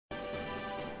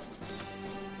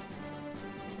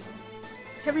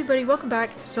Hey everybody, welcome back.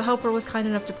 So Helper was kind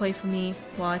enough to play for me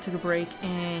while I took a break,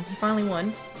 and he finally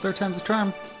won. Third time's a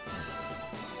charm.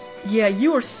 Yeah,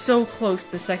 you were so close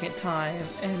the second time,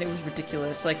 and it was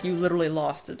ridiculous. Like, you literally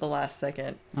lost at the last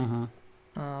second.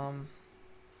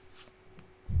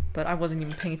 But I wasn't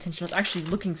even paying attention. I was actually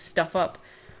looking stuff up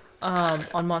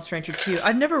on Monster Rancher 2.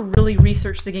 I've never really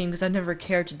researched the game because I've never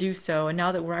cared to do so, and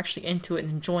now that we're actually into it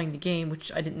and enjoying the game,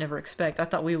 which I didn't never expect, I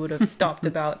thought we would have stopped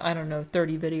about, I don't know,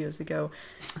 30 videos ago.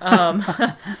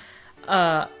 I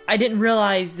didn't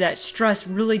realize that stress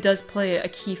really does play a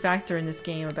key factor in this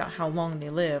game about how long they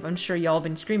live. I'm sure y'all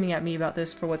been screaming at me about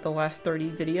this for, what, the last 30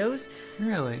 videos?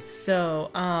 Really? So,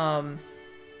 I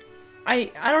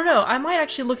don't know. I might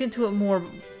actually look into it more,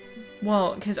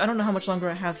 well, because I don't know how much longer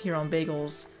I have here on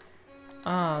Bagels.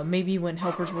 Maybe when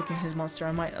Helper's working his monster,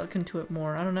 I might look into it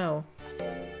more. I don't know.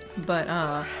 But,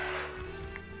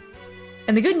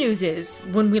 and the good news is,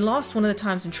 when we lost one of the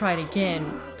times and tried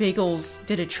again, Bagels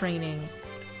did a training.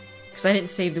 Because I didn't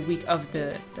save the week of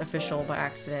the official by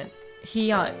accident. He,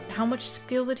 how much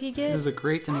skill did he get? It was a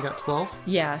great, and he got 12.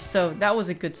 Yeah, so that was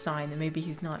a good sign that maybe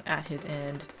he's not at his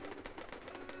end.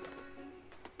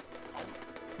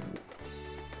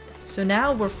 So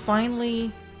now we're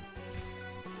finally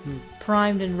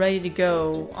primed and ready to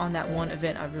go on that one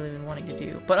event I've really been wanting to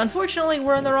do. But unfortunately,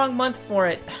 we're in the wrong month for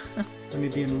it. We need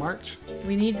to be in March.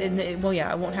 We need, well,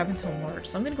 yeah, it won't happen until March.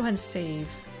 So I'm gonna go ahead and save.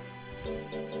 I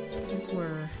think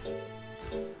we're...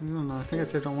 I don't know, I think I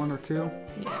saved on 1 or 2.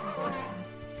 Yeah, it's this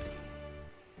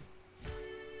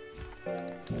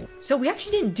one. So we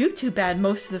actually didn't do too bad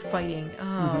most of the fighting.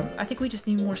 I think we just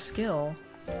need more skill.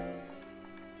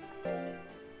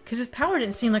 Because his power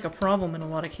didn't seem like a problem in a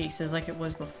lot of cases like it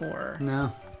was before.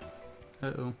 No.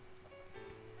 Uh-oh.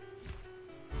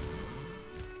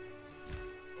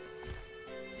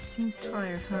 Seems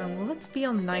tired, huh? Well, let's be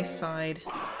on the nice side.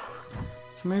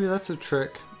 So maybe that's a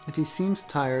trick. If he seems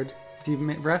tired, if you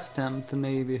rest him, then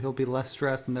maybe he'll be less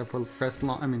stressed and therefore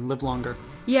live longer.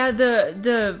 Yeah,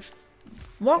 the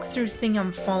walkthrough thing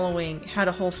I'm following had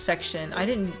a whole section. At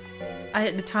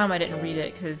the time I didn't read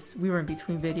it because we were in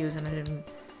between videos and I didn't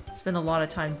spend a lot of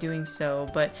time doing so,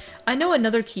 but I know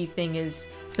another key thing is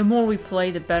the more we play,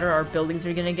 the better our buildings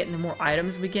are gonna get and the more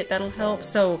items we get, that'll help.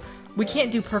 So we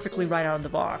can't do perfectly right out of the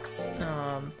box.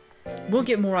 We'll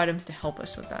get more items to help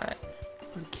us with that.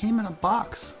 But it came in a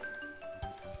box.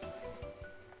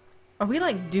 Are we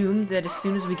like doomed that as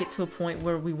soon as we get to a point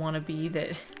where we want to be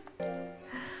that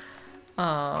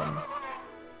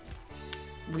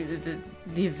the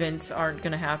events aren't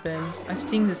gonna happen? I've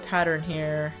seen this pattern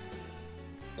here.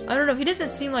 I don't know, he doesn't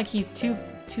seem like he's too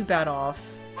bad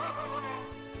off.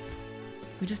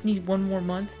 We just need one more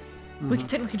month. We can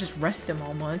technically just rest him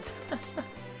all month.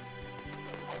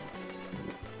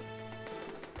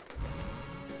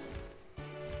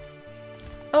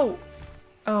 Oh,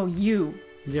 you.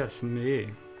 Yes, me.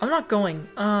 I'm not going.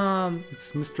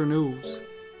 It's Mr. Nose.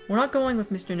 We're not going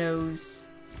with Mr. Nose.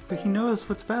 But he knows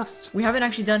what's best. We haven't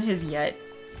actually done his yet.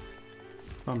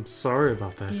 I'm sorry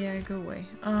about that. Yeah, go away.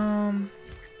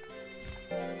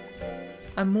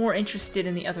 I'm more interested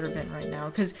in the other event right now,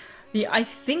 because I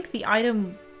think the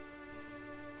item...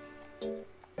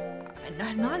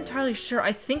 I'm not entirely sure.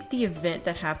 I think the event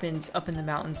that happens up in the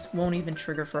mountains won't even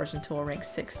trigger for us until rank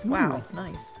 6. Wow,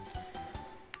 nice.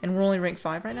 And we're only rank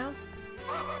 5 right now?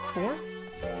 4?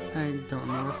 I don't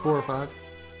remember. 4 or 5.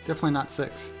 Definitely not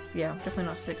 6. Yeah, definitely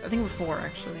not 6. I think we're 4,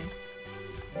 actually.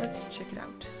 Let's check it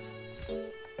out.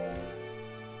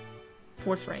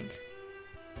 4th rank.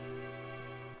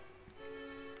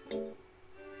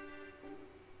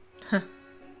 Huh.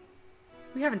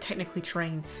 We haven't technically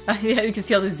trained. Yeah, you can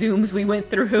see all the zooms we went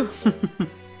through.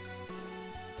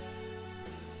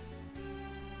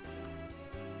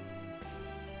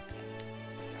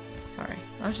 Sorry,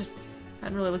 I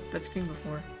hadn't really looked at that screen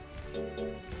before.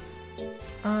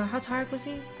 How tired was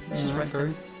he? Let's just rest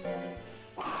him.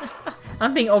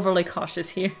 I'm being overly cautious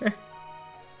here.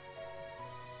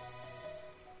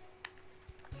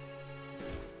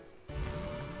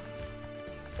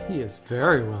 He is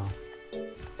very well.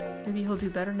 Maybe he'll do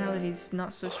better now that he's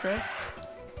not so stressed.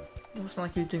 It wasn't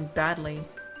like he was doing badly.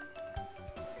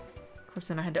 Of course,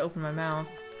 then I had to open my mouth.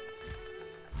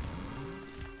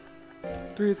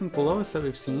 3 isn't the lowest that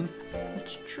we've seen.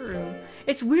 That's true.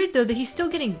 It's weird, though, that he's still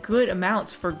getting good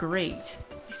amounts for great.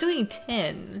 He's still getting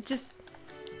 10. It just...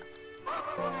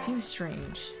 seems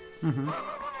strange.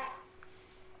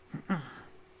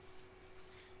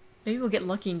 Maybe we'll get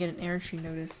lucky and get an error tree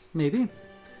notice. Maybe.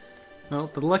 Well,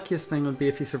 the luckiest thing would be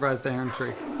if he survives the errand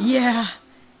tree. Yeah!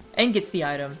 And gets the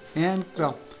item. And,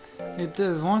 well,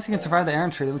 as long as he can survive the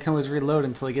errand tree, then we can always reload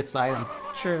until he gets the item.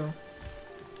 True.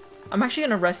 I'm actually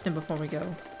gonna rest him before we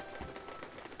go.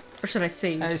 Or should I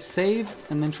save? I save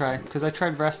and then try, because I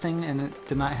tried resting and it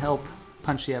did not help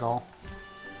Punchy at all.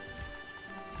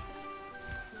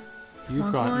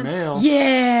 You've got mail.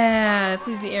 Yeah!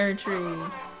 Please be errantry.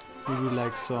 Would you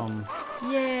like some?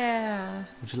 Yeah.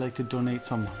 Would you like to donate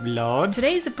some blood?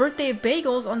 Today's the birthday of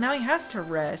Bagels. Oh, now he has to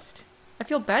rest. I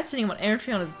feel bad sending him on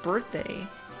errantry on his birthday.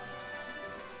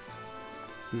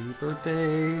 Happy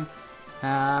birthday.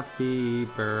 Happy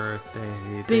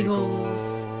birthday,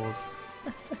 Bagels.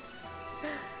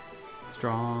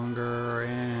 Stronger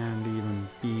and even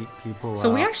beat people So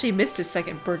up. we actually missed his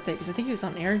second birthday because I think he was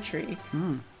on errantry.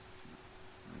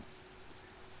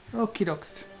 Okie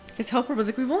dokes. His helper was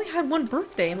like, we've only had one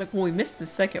birthday. I'm like, well, we missed the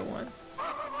second one.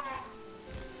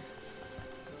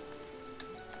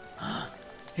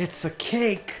 It's a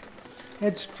cake. It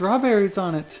had strawberries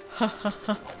on it.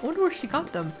 I wonder where she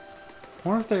got them. I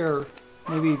wonder if they're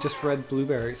maybe just red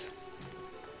blueberries.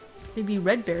 Maybe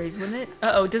red berries, wouldn't it?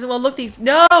 Uh-oh, it doesn't well look these.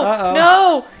 No! Uh-oh.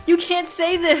 No! You can't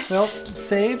say this! Nope.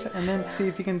 Save and then see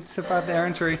if you can survive the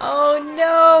errantry. Oh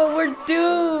no! We're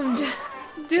doomed!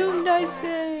 Doomed, I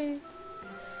say!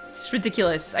 It's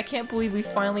ridiculous. I can't believe we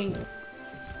finally...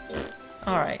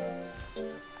 Alright.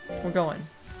 We're going.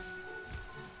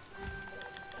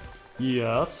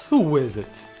 Yes? Who is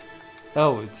it?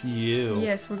 Oh, it's you.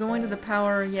 Yes, we're going to the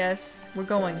power. Yes, we're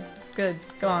going. Good.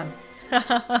 Gone.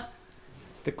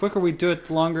 The quicker we do it,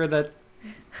 the longer that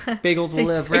Bagels will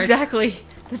live, right? Exactly.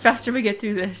 The faster we get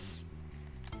through this.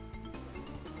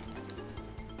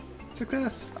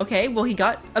 Success. Okay, well he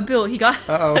got a bill. He got...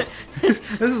 Uh-oh. This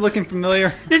is looking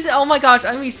familiar. This, oh my gosh,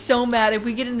 I'm gonna be so mad if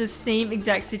we get in the same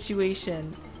exact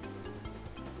situation.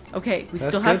 Okay, we That's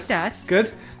still have good. stats.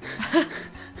 Good.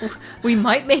 We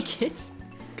might make it.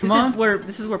 Come on.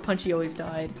 This is where Punchy always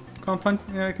died. Come on, Punch.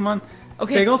 Come on.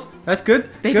 Okay. Bagels. That's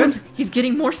good. Bagels, Good. he's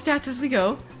getting more stats as we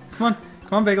go. Come on.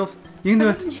 Come on, Bagels. You can do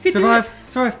it. You can do Survive. it.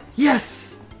 Survive.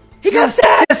 Yes. He got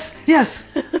stats!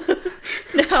 Yes.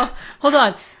 Yes. Now, hold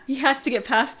on. He has to get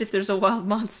past if there's a wild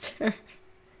monster.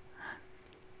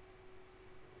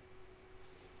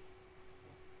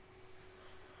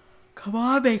 Come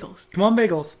on, Bagels. Come on,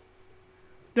 Bagels.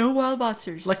 No wild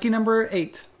monsters. Lucky number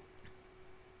 8.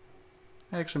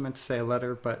 I actually meant to say a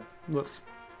letter, but whoops.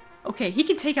 Okay, he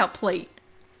can take out plate.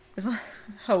 There's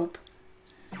hope.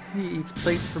 He eats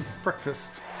plates for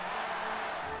breakfast.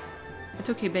 It's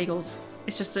okay, Bagels.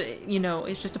 It's just a, you know,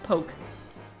 it's just a poke.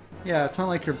 Yeah, it's not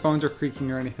like your bones are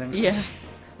creaking or anything. Yeah.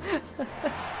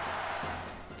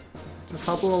 Just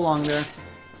hobble along there.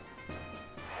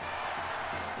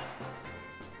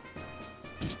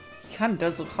 He kind of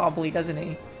does look hobbly, doesn't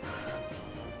he?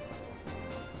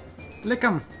 Lick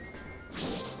him.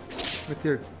 With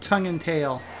your tongue and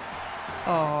tail.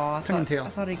 Oh, Tongue and tail. I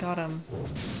thought he got him.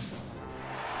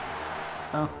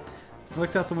 Oh. I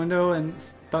looked out the window and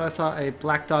thought I saw a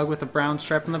black dog with a brown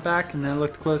stripe on the back, and then I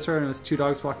looked closer and it was 2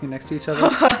 dogs walking next to each other.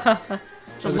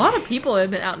 A lot of people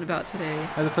have been out and about today.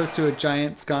 As opposed to a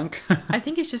giant skunk. I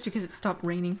think it's just because it stopped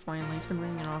raining finally. It's been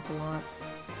raining an awful lot.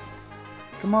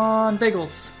 Come on,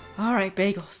 Bagels. Alright,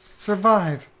 Bagels.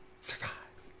 Survive. Survive.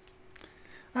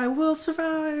 I will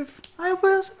survive. I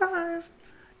will survive.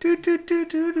 Do do do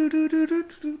do do do do do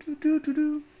do do do do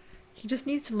do. He just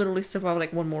needs to literally survive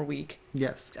like one more week.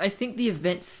 Yes. I think the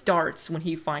event starts when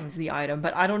he finds the item,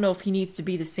 but I don't know if he needs to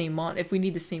be the same if we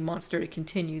need the same monster to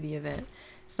continue the event.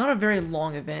 It's not a very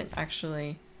long event,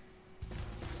 actually.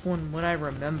 From what I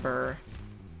remember.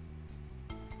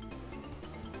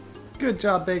 Good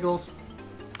job, Bagels.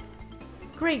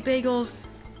 Great, Bagels.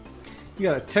 You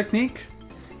got a technique,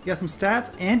 you got some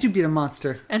stats, and you beat a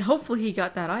monster. And hopefully he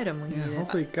got that item when he Yeah, needed it.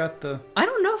 hopefully you got the... I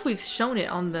don't know if we've shown it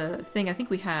on the thing. I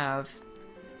think we have.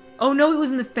 Oh no, it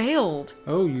was in the failed.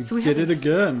 Oh, you So we did it haven't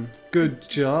again. Good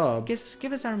job.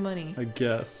 Give us our money. I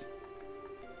guess.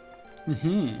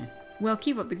 Mm-hmm. Well,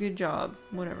 keep up the good job.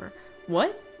 Whatever.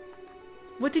 What?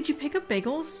 What did you pick up,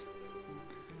 Bagels?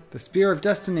 The Spear of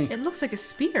Destiny. It looks like a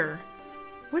spear.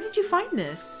 Where did you find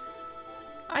this?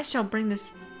 I shall bring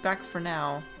this back for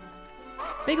now.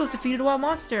 Bagels defeated a wild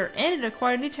monster, and it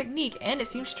acquired a new technique, and it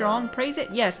seems strong. Praise it?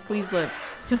 Yes, please live.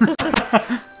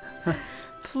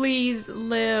 Please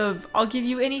live. I'll give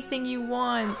you anything you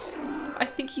want. I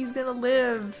think he's gonna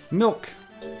live. Milk.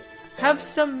 Have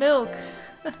some milk.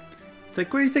 It's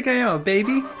like, what do you think I am, a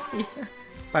baby? Yeah.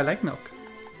 I like milk.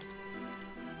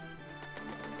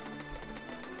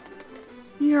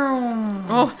 Yum.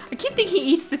 Oh, I keep thinking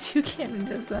he eats the toucan and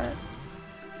does that.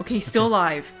 Okay, he's still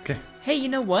alive. Okay. Hey, you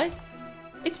know what?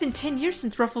 It's been 10 years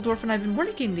since Ruffledorf and I have been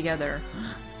working together.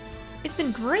 It's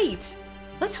been great.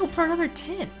 Let's hope for another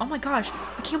 10. Oh my gosh,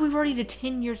 I can't believe we're already to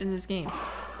 10 years in this game.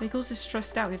 Bagels is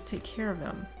stressed out. We have to take care of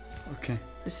him. Okay.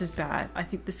 This is bad. I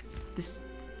think this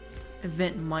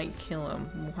event might kill him.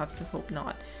 We'll have to hope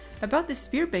not. About this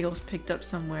spear Bagels picked up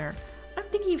somewhere. I'm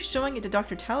thinking of showing it to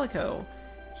Dr. Talico.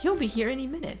 He'll be here any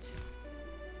minute.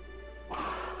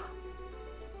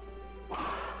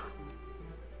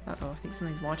 Uh-oh, I think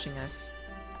something's watching us.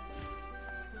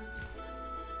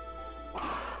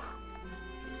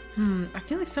 I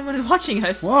feel like someone is watching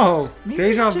us. Whoa! Maybe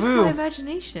Deja it's just vu. my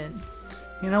imagination.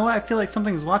 You know what? I feel like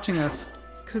something's watching us.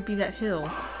 Could be that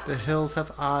hill. The hills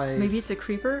have eyes. Maybe it's a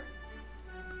creeper?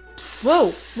 Whoa!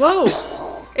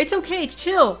 Whoa! It's okay,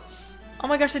 chill! Oh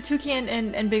my gosh, the toucan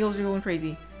and Bagels are going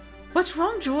crazy. What's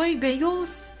wrong, Joy?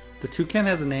 Bagels? The toucan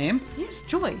has a name? Yes,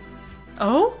 Joy.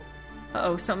 Oh?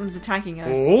 Uh-oh, something's attacking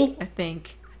us, Oh? I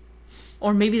think.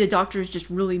 Or maybe the doctor is just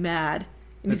really mad.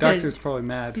 And The doctor's probably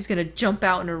mad. He's gonna jump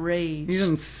out in a rage. He's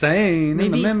insane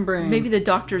in the membrane. Maybe the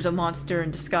doctor's a monster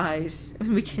in disguise.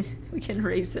 We can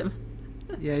raise him.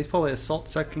 Yeah, he's probably a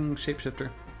salt-sucking shapeshifter.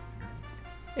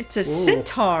 It's a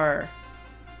centaur.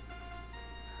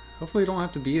 Hopefully you don't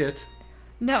have to beat it.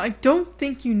 Now, I don't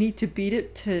think you need to beat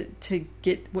it to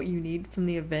get what you need from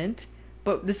the event,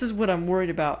 but this is what I'm worried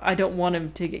about. I don't want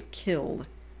him to get killed.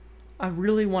 I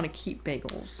really want to keep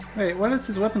Bagels. Wait, why does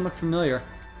his weapon look familiar?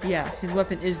 Yeah, his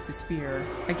weapon is the spear.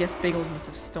 I guess Bagels must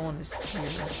have stolen his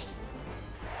spear.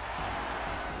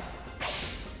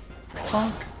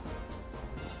 Bonk.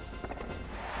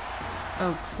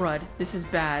 Oh, crud. This is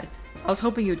bad. I was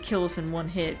hoping you would kill us in one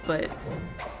hit, but...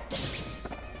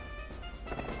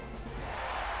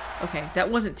 Okay, that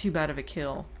wasn't too bad of a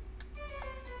kill.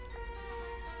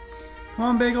 Come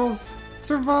on, Bagels.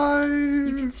 Survive!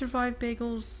 You can survive,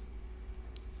 Bagels.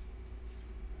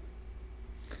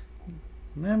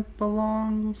 Limp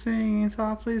along, singing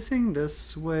softly, sing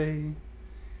this way.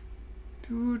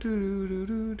 Do do do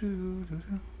do do do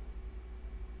do.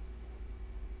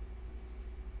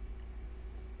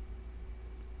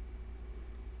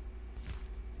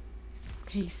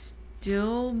 Okay,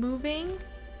 still moving?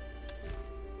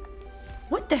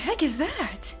 What the heck is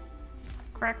that?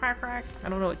 Crack, crack, crack. I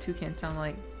don't know what toucans sound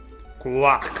like.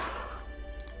 Quack!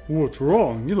 What's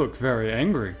wrong? You look very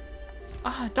angry.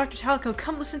 Ah, Dr. Talico,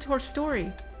 come listen to our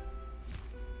story.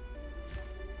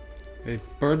 A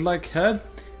bird-like head,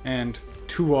 and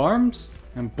 2 arms,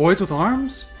 and boys with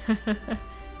arms?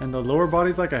 And the lower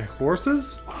body's like a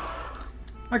horse's?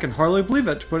 I can hardly believe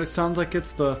it, but it sounds like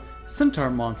it's the centaur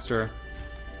monster.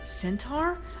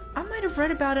 Centaur? I might have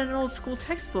read about it in an old school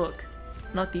textbook.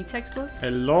 Not the textbook? A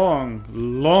long,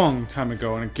 long time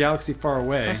ago in a galaxy far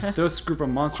away, this group of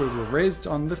monsters were raised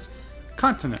on this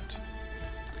continent.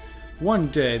 One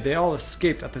day, they all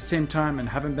escaped at the same time and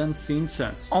haven't been seen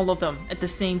since. All of them at the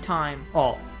same time.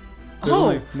 All. There's Oh!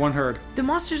 only one herd. The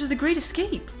monsters of the Great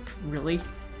Escape. Really?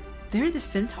 They're the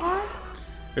centaur?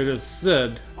 It is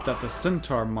said that the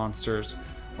centaur monsters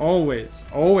always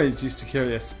used to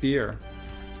carry a spear.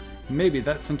 Maybe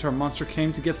that centaur monster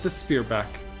came to get this spear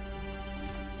back.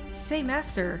 Say,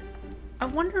 Master, I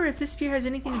wonder if this spear has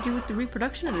anything to do with the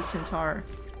reproduction of the centaur.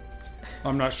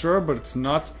 I'm not sure, but it's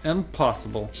not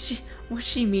impossible. What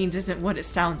she means isn't what it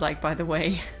sounds like, by the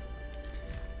way.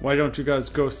 Why don't you guys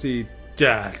go see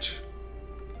Dad?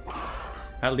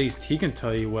 At least he can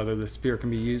tell you whether the spear can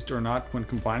be used or not when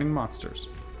combining monsters.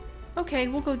 Okay,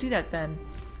 we'll go do that then.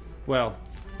 Well,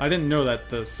 I didn't know that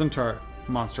the centaur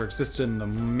monster existed in the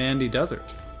Mandy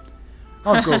Desert.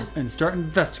 I'll go and start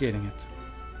investigating it.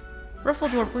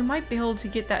 Ruffledorf, we might be able to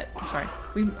get that... I'm sorry,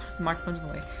 the microphone's in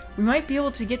the way. We might be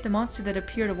able to get the monster that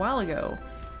appeared a while ago.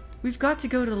 We've got to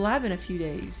go to the lab in a few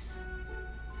days.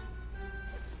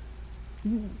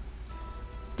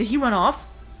 Did he run off?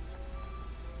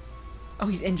 Oh,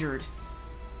 he's injured.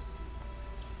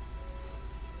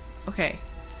 Okay.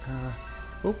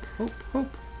 Hope.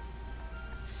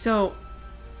 So...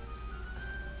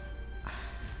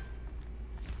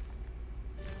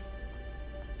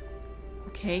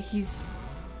 Okay, he's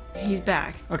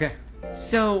back. Okay.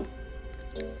 So...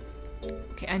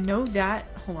 Okay, I know that...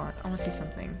 Hold on, I want to see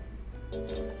something.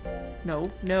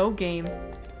 No, game.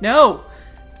 No!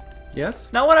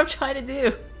 Yes? Not what I'm trying to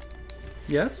do!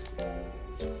 Yes?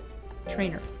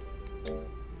 Trainer.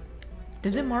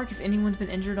 Does it mark if anyone's been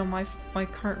injured on my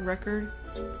current record?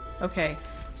 Okay,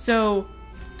 so...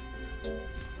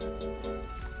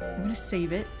 I'm gonna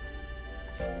save it.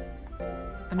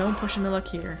 I know I'm pushing my luck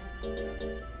here.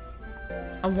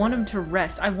 I want him to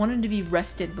rest. I want him to be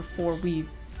rested before we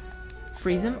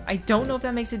freeze him. I don't know if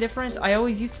that makes a difference. I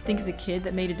always used to think as a kid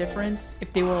that made a difference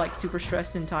if they were like super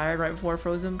stressed and tired right before I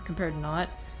froze them compared to not.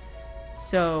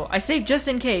 So I saved just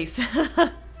in case.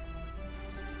 I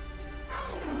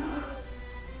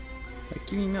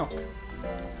Give me milk.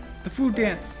 The food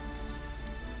dance.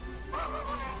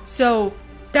 So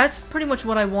that's pretty much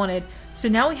what I wanted. So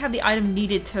now we have the item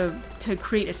needed to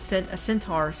create a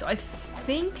centaur. So I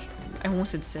think I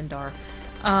almost said centaur.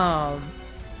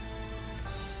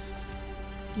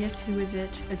 Yes, who is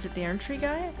it? Is it the iron tree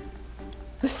guy?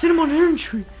 The cinnamon iron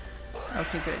tree.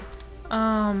 Okay, good.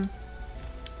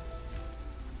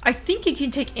 I think you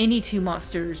can take any two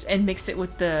monsters and mix it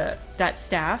with that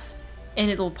staff, and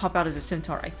it'll pop out as a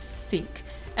centaur. I think.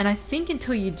 And I think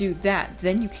until you do that,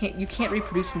 then you can't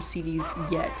reproduce from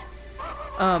CDs yet.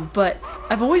 But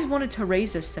I've always wanted to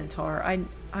raise a centaur.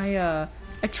 I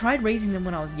tried raising them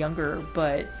when I was younger,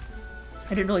 but I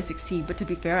didn't really succeed. But to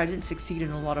be fair, I didn't succeed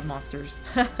in a lot of monsters.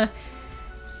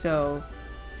 So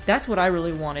that's what I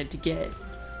really wanted to get.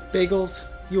 Bagels,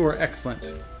 you are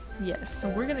excellent. Yes, so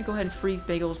we're gonna go ahead and freeze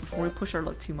Bagels before we push our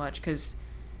luck too much, because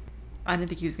I didn't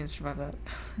think he was gonna survive that.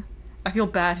 I feel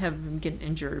bad having him get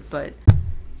injured, but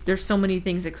there's so many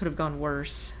things that could have gone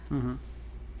worse. Mm-hmm.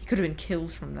 He could have been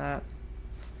killed from that.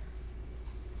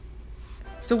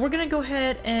 So we're gonna go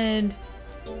ahead and...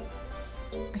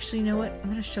 Actually, you know what? I'm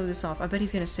gonna show this off. I bet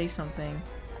he's gonna say something.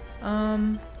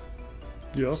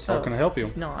 Yes, how can I help you?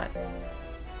 He's not.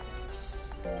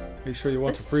 Are you sure you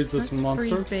want to freeze this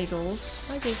monster? Let's freeze Bagels.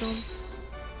 Hi,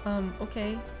 Bagels.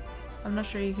 Okay. I'm not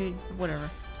sure you could... Whatever.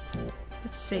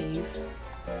 Let's save.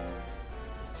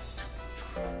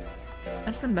 I'm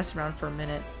just gonna mess around for a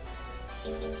minute.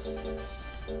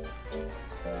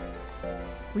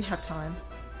 We have time.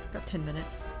 Got 10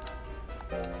 minutes.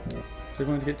 So you're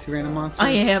going to get 2 random monsters?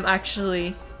 I am,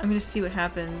 actually. I'm gonna see what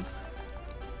happens.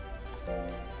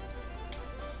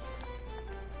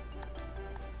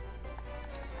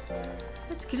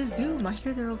 Let's get a zoom. I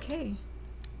hear they're okay.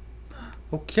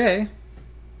 Okay.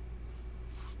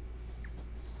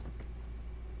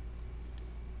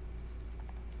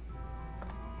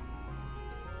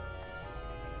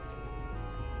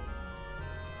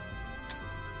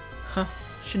 Huh.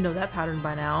 Should know that pattern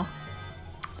by now.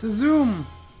 To zoom!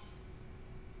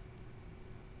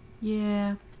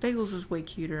 Yeah, Bagels is way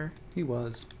cuter. He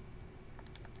was.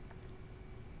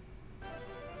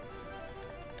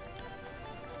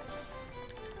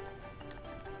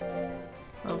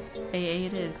 Oh, AA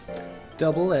it is.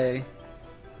 Double A.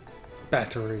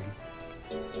 Battery.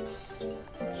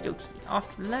 Okie dokie.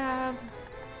 Off to the lab.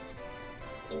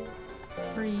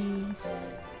 Freeze.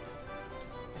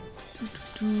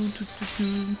 I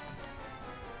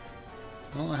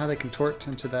don't know how they contort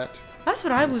into that. That's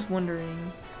what I was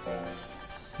wondering.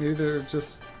 Maybe they're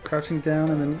just crouching down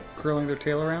and then curling their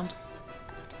tail around?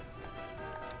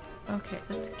 Okay,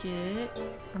 let's get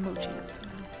a mochi this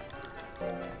time.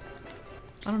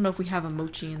 I don't know if we have a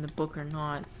mochi in the book or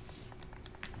not.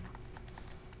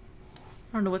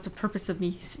 I don't know what's the purpose of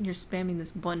me sitting here spamming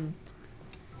this button.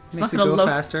 It's Makes not it gonna go load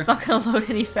faster. It's not gonna load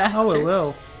any faster. Oh, it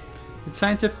will. It's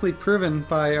scientifically proven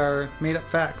by our made-up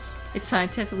facts. It's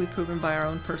scientifically proven by our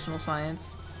own personal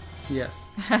science.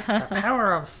 Yes. The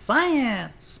power of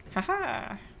science!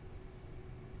 Haha.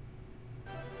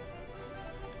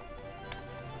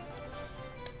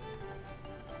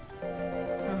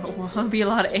 Oh, well, that'll be a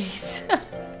lot of A's.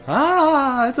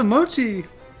 Ah, it's a mochi!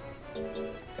 Do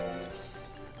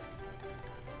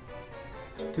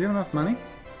we have enough money?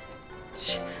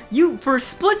 You, for a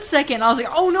split second, I was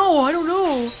like, oh no, I don't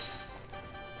know.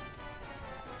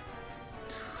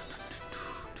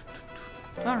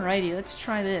 Alrighty, let's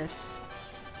try this.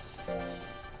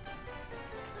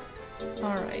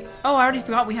 Alright. Oh, I already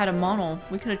forgot we had a mono.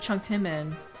 We could have chunked him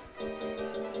in.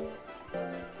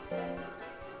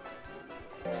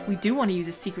 We do want to use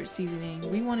a secret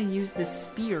seasoning. We want to use this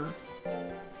spear.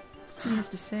 Let's see what he has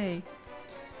to say.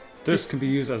 This can be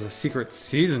used as a secret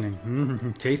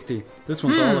seasoning. Tasty. This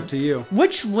one's all up to you.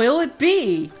 Which will it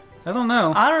be? I don't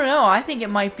know. I don't know. I think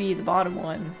it might be the bottom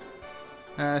one.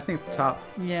 I think the top.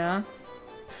 Yeah.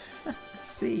 Let's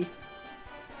see.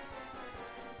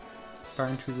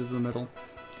 Fire chooses the middle.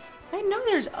 I know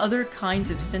there's other kinds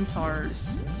of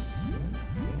centaurs.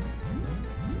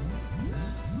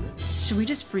 Should we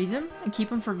just freeze him and keep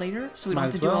him for later? So we don't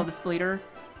have to do all this later?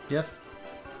 Yes.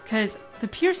 Because the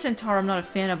pure centaur I'm not a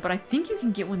fan of, but I think you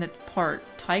can get one that's part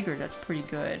tiger that's pretty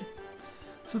good.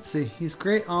 So let's see. He's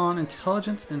great on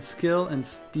intelligence and skill and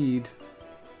speed.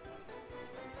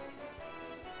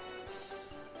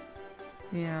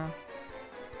 Yeah.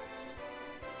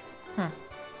 Huh.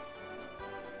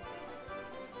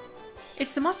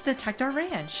 It's the monster that attacked our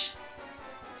ranch.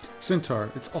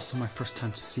 Centaur, it's also my first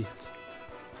time to see it.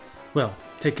 Well,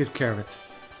 take good care of it.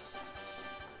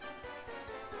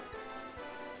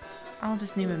 I'll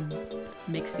just name him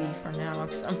Mixie for now,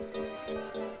 because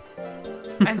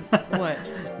What?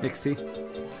 Dixie.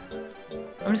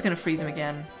 I'm just gonna freeze him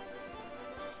again.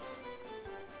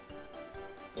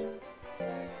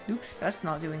 Oops, that's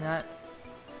not doing that.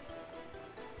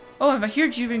 Oh, have I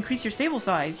heard you've increased your stable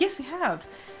size? Yes, we have.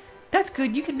 That's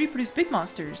good. You can reproduce big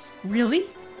monsters. Really?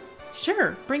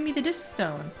 Sure. Bring me the disc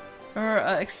stone. Or,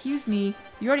 excuse me.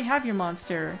 You already have your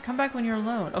monster. Come back when you're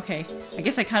alone. Okay. I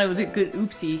guess I kind of was a good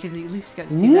oopsie, because at least got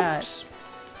to see that.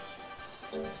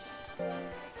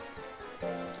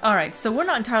 Alright, so we're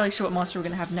not entirely sure what monster we're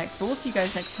going to have next, but we'll see you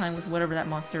guys next time with whatever that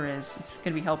monster is. It's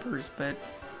going to be helpers, but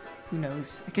who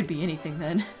knows. It could be anything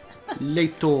then.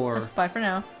 Later. Bye for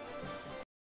now.